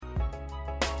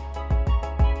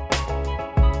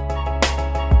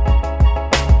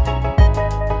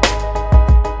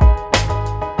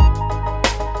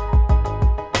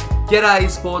G'day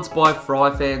Sports by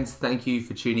Fry fans, thank you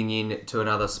for tuning in to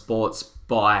another Sports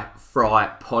by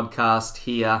Fry podcast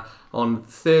here on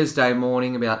Thursday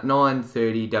morning about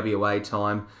 9:30 WA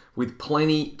time with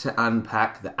plenty to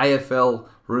unpack. The AFL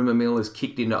rumour mill is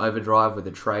kicked into overdrive with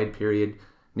the trade period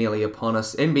nearly upon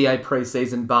us. NBA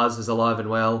preseason buzz is alive and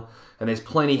well, and there's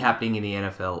plenty happening in the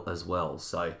NFL as well.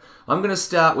 So I'm going to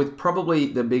start with probably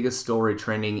the biggest story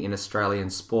trending in Australian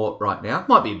sport right now.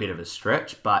 Might be a bit of a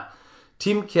stretch, but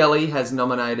Tim Kelly has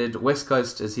nominated West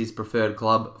Coast as his preferred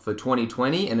club for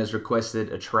 2020 and has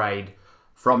requested a trade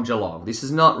from Geelong. This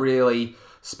is not really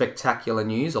spectacular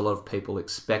news. A lot of people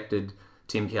expected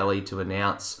Tim Kelly to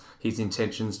announce his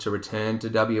intentions to return to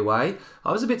WA.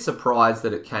 I was a bit surprised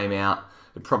that it came out.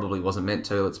 It probably wasn't meant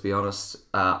to, let's be honest.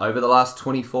 Over the last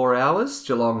 24 hours,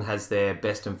 Geelong has their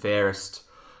best and fairest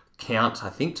count, I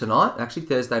think, tonight, actually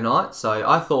Thursday night. So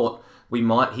I thought we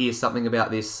might hear something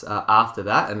about this after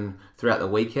that and throughout the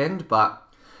weekend. But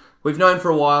we've known for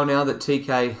a while now that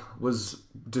TK was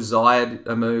desired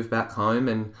a move back home.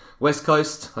 And West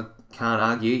Coast, I can't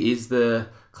argue, is the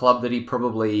club that he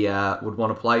probably would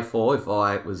want to play for if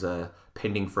I was a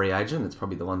pending free agent. It's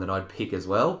probably the one that I'd pick as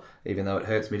well, even though it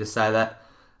hurts me to say that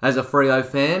as a Freo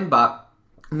fan. But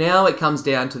now it comes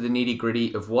down to the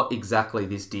nitty-gritty of what exactly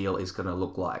this deal is going to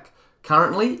look like.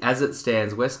 Currently, as it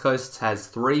stands, West Coast has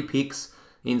 3 picks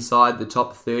inside the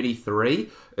top 33.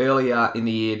 Earlier in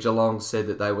the year, Geelong said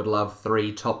that they would love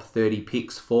 3 top 30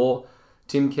 picks for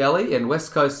Tim Kelly, and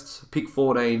West Coast's pick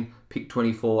 14, pick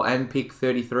 24, and pick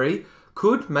 33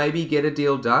 could maybe get a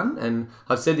deal done. And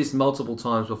I've said this multiple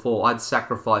times before, I'd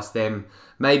sacrifice them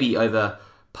maybe over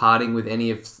parting with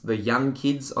any of the young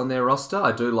kids on their roster.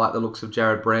 I do like the looks of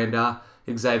Jared Brander.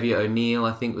 Xavier O'Neill,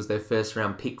 I think, was their first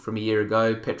round pick from a year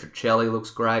ago. Petruccelli looks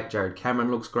great. Jared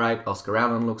Cameron looks great. Oscar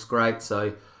Allen looks great.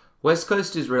 So West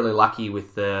Coast is really lucky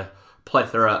with the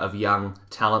plethora of young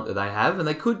talent that they have, and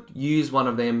they could use one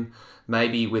of them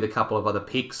maybe with a couple of other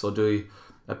picks or do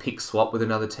a pick swap with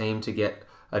another team to get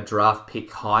a draft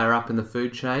pick higher up in the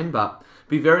food chain. But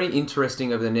it'll be very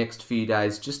interesting over the next few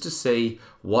days just to see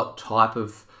what type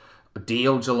of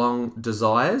deal Geelong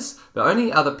desires. The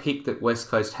only other pick that West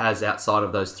Coast has outside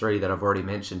of those 3 that I've already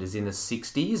mentioned is in the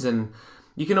 60s, and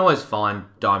you can always find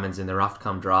diamonds in the rough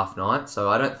come draft night, so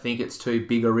I don't think it's too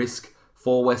big a risk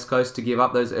for West Coast to give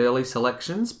up those early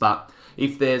selections. But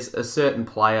if there's a certain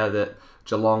player that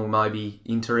Geelong may be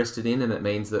interested in, and it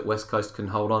means that West Coast can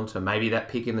hold on to maybe that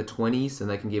pick in the 20s and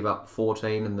they can give up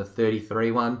 14 and the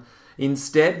 33 one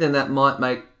instead, then that might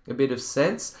make a bit of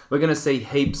sense. We're going to see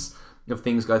heaps of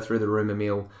things go through the rumour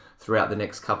mill throughout the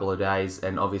next couple of days,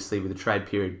 and obviously with the trade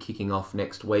period kicking off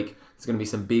next week, there's going to be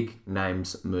some big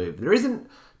names move. There isn't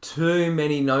too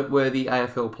many noteworthy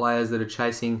AFL players that are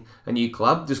chasing a new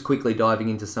club. Just quickly diving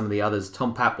into some of the others,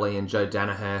 Tom Papley and Joe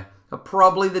Danaher are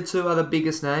probably the 2 other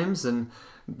biggest names, and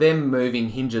them moving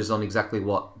hinges on exactly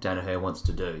what Danaher wants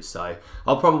to do. So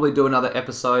I'll probably do another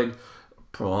episode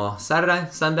Saturday,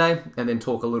 Sunday, and then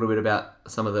talk a little bit about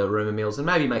some of the rumour mills and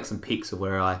maybe make some picks of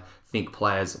where I think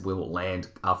players will land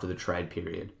after the trade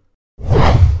period.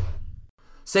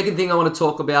 Second thing I want to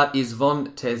talk about is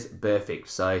Vontaze Burfict.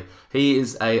 So he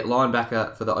is a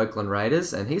linebacker for the Oakland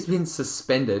Raiders, and he's been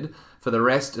suspended for the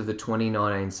rest of the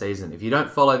 2019 season. If you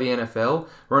don't follow the NFL,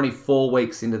 we're only 4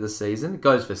 weeks into the season. It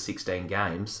goes for 16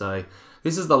 games. So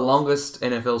this is the longest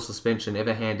NFL suspension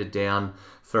ever handed down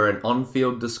for an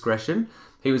on-field discretion.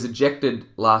 He was ejected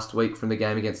last week from the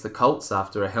game against the Colts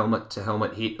after a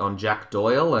helmet-to-helmet hit on Jack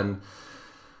Doyle, and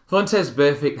Vontaze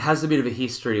Burfict has a bit of a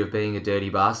history of being a dirty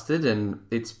bastard, and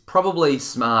it's probably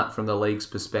smart from the league's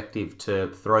perspective to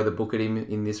throw the book at him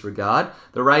in this regard.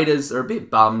 The Raiders are a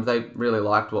bit bummed. They really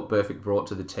liked what Burfict brought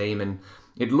to the team, and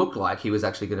it looked like he was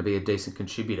actually going to be a decent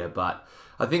contributor, but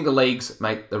I think the leagues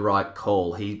make the right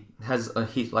call. He has,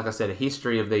 like I said, a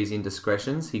history of these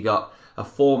indiscretions. He got a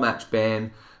 4-match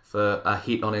ban for a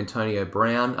hit on Antonio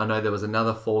Brown. I know there was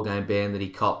another 4-game ban that he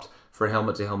copped for a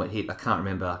helmet-to-helmet hit. I can't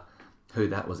remember who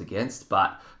that was against,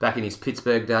 but back in his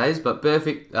Pittsburgh days. But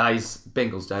Burfict, his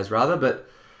Bengals days rather, but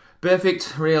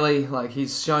Burfict really,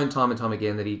 he's shown time and time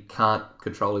again that he can't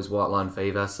control his white line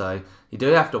fever, so you do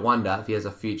have to wonder if he has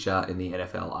a future in the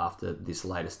NFL after this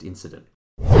latest incident.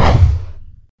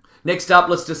 Next up,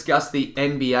 let's discuss the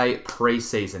NBA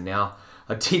preseason. Now,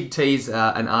 I did tease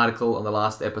an article on the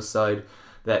last episode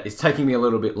that is taking me a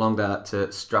little bit longer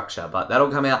to structure, but that'll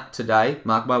come out today,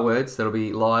 mark my words. That'll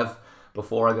be live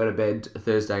before I go to bed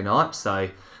Thursday night, so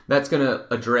that's going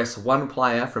to address one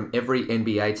player from every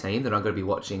NBA team that I'm going to be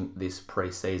watching this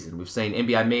preseason. We've seen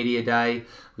NBA Media Day.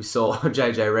 We saw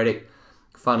JJ Redick,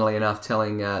 funnily enough,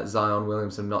 telling Zion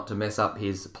Williamson not to mess up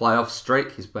his playoff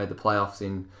streak. He's made the playoffs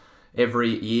in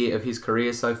every year of his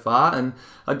career so far. And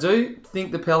I do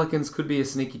think the Pelicans could be a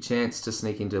sneaky chance to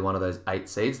sneak into one of those 8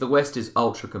 seeds. The West is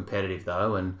ultra competitive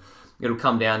though, and it'll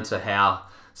come down to how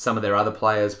some of their other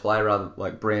players play, rather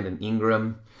like Brandon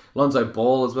Ingram. Lonzo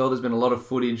Ball as well. There's been a lot of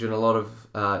footage and a lot of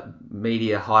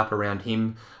media hype around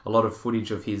him. A lot of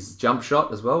footage of his jump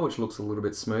shot as well, which looks a little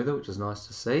bit smoother, which is nice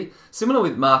to see. Similar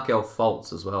with Markel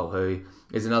Fultz as well, who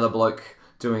is another bloke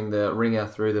doing the ringer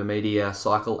through the media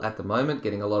cycle at the moment,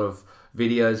 getting a lot of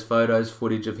videos, photos,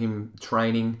 footage of him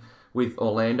training with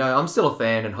Orlando. I'm still a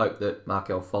fan and hope that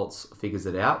Markel Fultz figures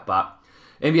it out, but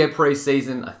NBA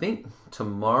preseason, I think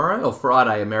tomorrow or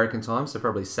Friday American time, so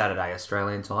probably Saturday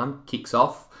Australian time, kicks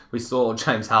off. We saw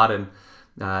James Harden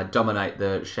dominate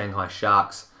the Shanghai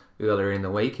Sharks earlier in the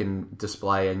week and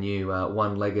display a new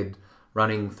one-legged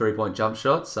running three-point jump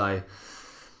shot. So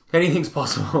anything's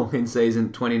possible in season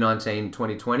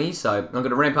 2019-2020. So I'm going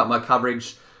to ramp up my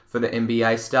coverage for the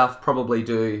NBA stuff. Probably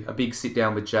do a big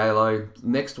sit-down with J-Lo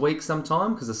next week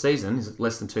sometime because the season is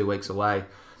less than 2 weeks away.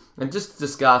 And just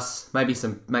discuss, maybe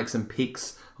make some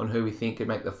picks on who we think could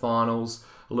make the finals,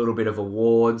 a little bit of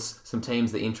awards, some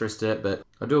teams that interest it, but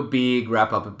I'll do a big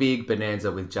wrap-up, a big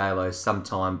bonanza with J-Lo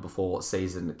sometime before the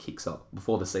season kicks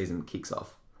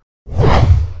off.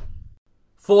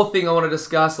 Fourth thing I want to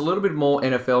discuss, a little bit more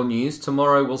NFL news.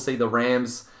 Tomorrow we'll see the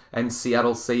Rams and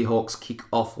Seattle Seahawks kick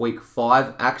off Week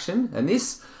 5 action, and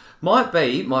this might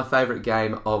be my favourite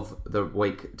game of the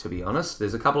week, to be honest.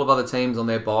 There's a couple of other teams on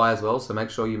their bye as well, so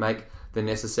make sure you make the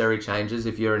necessary changes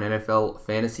if you're an NFL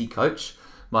fantasy coach.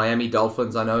 Miami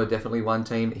Dolphins, I know, are definitely one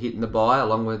team hitting the bye,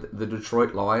 along with the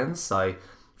Detroit Lions. So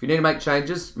if you need to make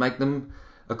changes, make them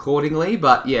accordingly.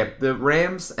 But yeah, the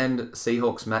Rams and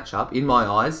Seahawks matchup, in my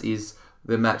eyes, is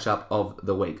the matchup of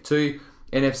the week. 2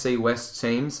 NFC West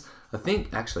teams. I think,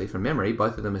 actually, from memory,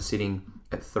 both of them are sitting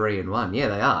at 3-1. Yeah,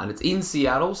 they are. And it's in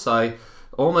Seattle, so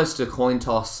almost a coin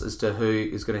toss as to who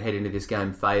is going to head into this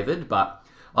game favoured. But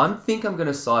I think I'm going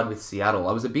to side with Seattle.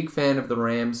 I was a big fan of the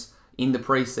Rams in the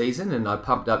preseason, and I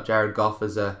pumped up Jared Goff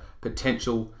as a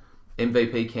potential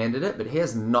MVP candidate, but he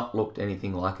has not looked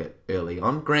anything like it early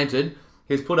on. Granted,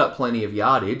 he's put up plenty of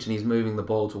yardage and he's moving the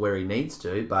ball to where he needs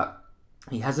to, but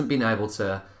he hasn't been able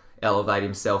to elevate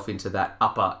himself into that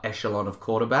upper echelon of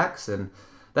quarterbacks, and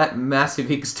that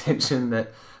massive extension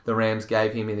that the Rams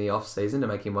gave him in the offseason to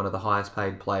make him one of the highest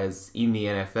paid players in the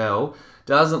NFL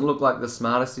doesn't look like the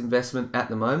smartest investment at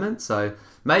the moment. So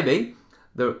maybe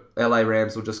the LA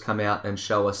Rams will just come out and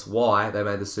show us why they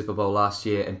made the Super Bowl last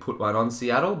year and put one on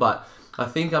Seattle. But I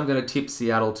think I'm going to tip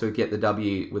Seattle to get the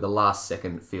W with a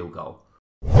last-second field goal.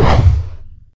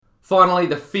 Finally,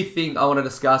 the fifth thing I want to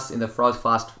discuss in the Fries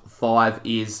Fast 5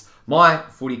 is my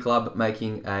footy club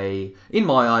making a, in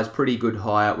my eyes, pretty good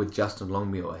hire with Justin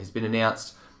Longmuir. He's been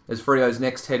announced as Freo's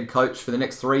next head coach for the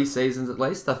next 3 seasons at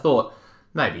least. I thought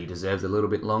maybe he deserves a little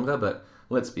bit longer, but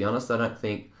let's be honest, I don't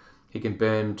think he can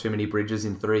burn too many bridges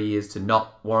in 3 years to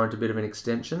not warrant a bit of an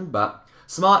extension. But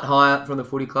smart hire from the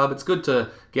footy club. It's good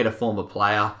to get a former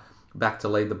player back to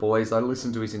lead the boys. I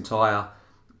listened to his entire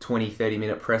 20-30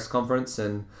 minute press conference,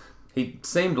 and he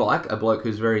seemed like a bloke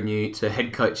who's very new to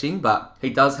head coaching, but he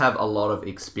does have a lot of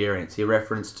experience. He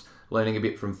referenced learning a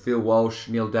bit from Phil Walsh,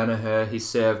 Neil Danaher. He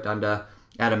served under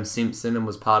Adam Simpson and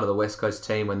was part of the West Coast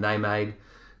team when they made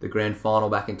the grand final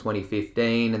back in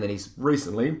 2015, and then he's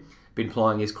recently been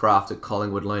plying his craft at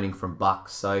Collingwood, learning from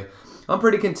Bucks. So I'm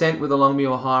pretty content with the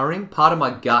Longmuir hiring. Part of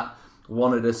my gut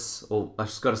wanted us, or I've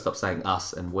just got to stop saying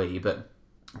us and we, but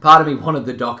part of me wanted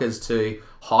the Dockers to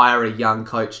hire a young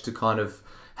coach to kind of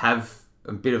have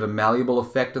a bit of a malleable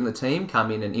effect on the team,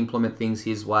 come in and implement things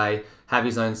his way, have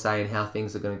his own say in how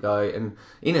things are going to go, and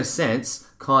in a sense,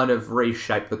 kind of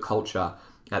reshape the culture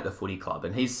at the footy club.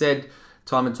 And he's said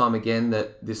time and time again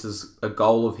that this is a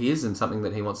goal of his and something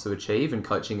that he wants to achieve, and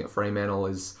coaching at Fremantle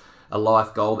is a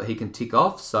life goal that he can tick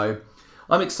off. So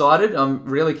I'm excited. I'm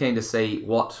really keen to see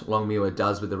what Longmuir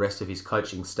does with the rest of his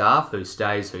coaching staff, who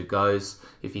stays, who goes,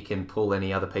 if he can pull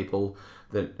any other people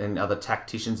and other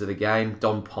tacticians of the game.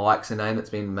 Don Pike's a name that's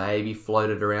been maybe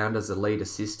floated around as a lead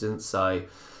assistant. So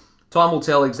time will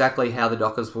tell exactly how the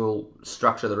Dockers will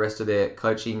structure the rest of their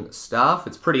coaching staff.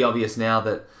 It's pretty obvious now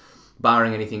that,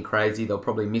 barring anything crazy, they'll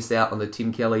probably miss out on the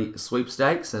Tim Kelly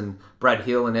sweepstakes, and Brad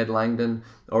Hill and Ed Langdon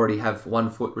already have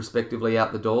 1 foot respectively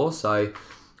out the door. So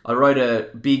I wrote a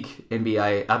big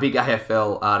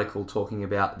AFL article talking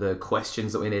about the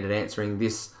questions that we needed answering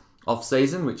this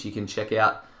off-season, which you can check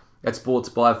out at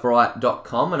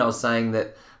sportsbyfright.com, and I was saying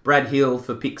that Brad Hill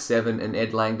for pick 7 and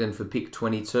Ed Langdon for pick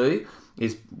 22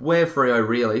 is where Freo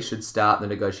really should start the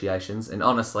negotiations, and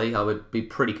honestly, I would be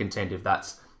pretty content if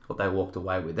that's what they walked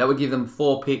away with. That would give them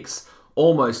 4 picks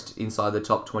almost inside the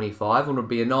top 25, and would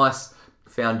be a nice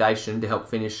foundation to help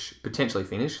potentially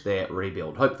finish their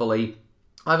rebuild. Hopefully,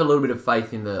 I have a little bit of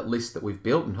faith in the list that we've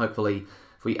built, and hopefully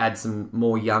if we add some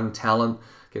more young talent,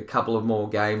 get a couple of more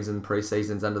games and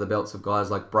pre-seasons under the belts of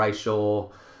guys like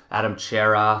Brayshaw, Adam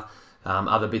Chera,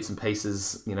 other bits and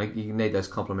pieces, you need those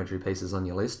complementary pieces on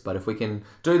your list. But if we can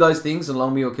do those things and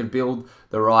Longmuir can build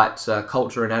the right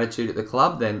culture and attitude at the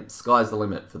club, then sky's the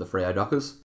limit for the Freo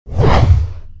Dockers.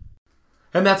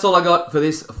 And that's all I got for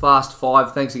this Fast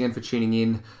 5. Thanks again for tuning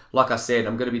in. Like I said,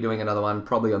 I'm going to be doing another one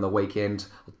probably on the weekend.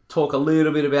 I'll talk a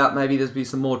little bit about maybe there's be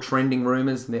some more trending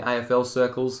rumours in the AFL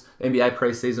circles. NBA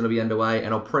preseason will be underway,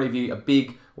 and I'll preview a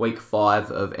big Week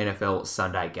 5 of NFL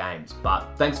Sunday games. But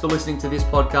thanks for listening to this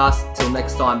podcast. Till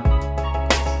next time.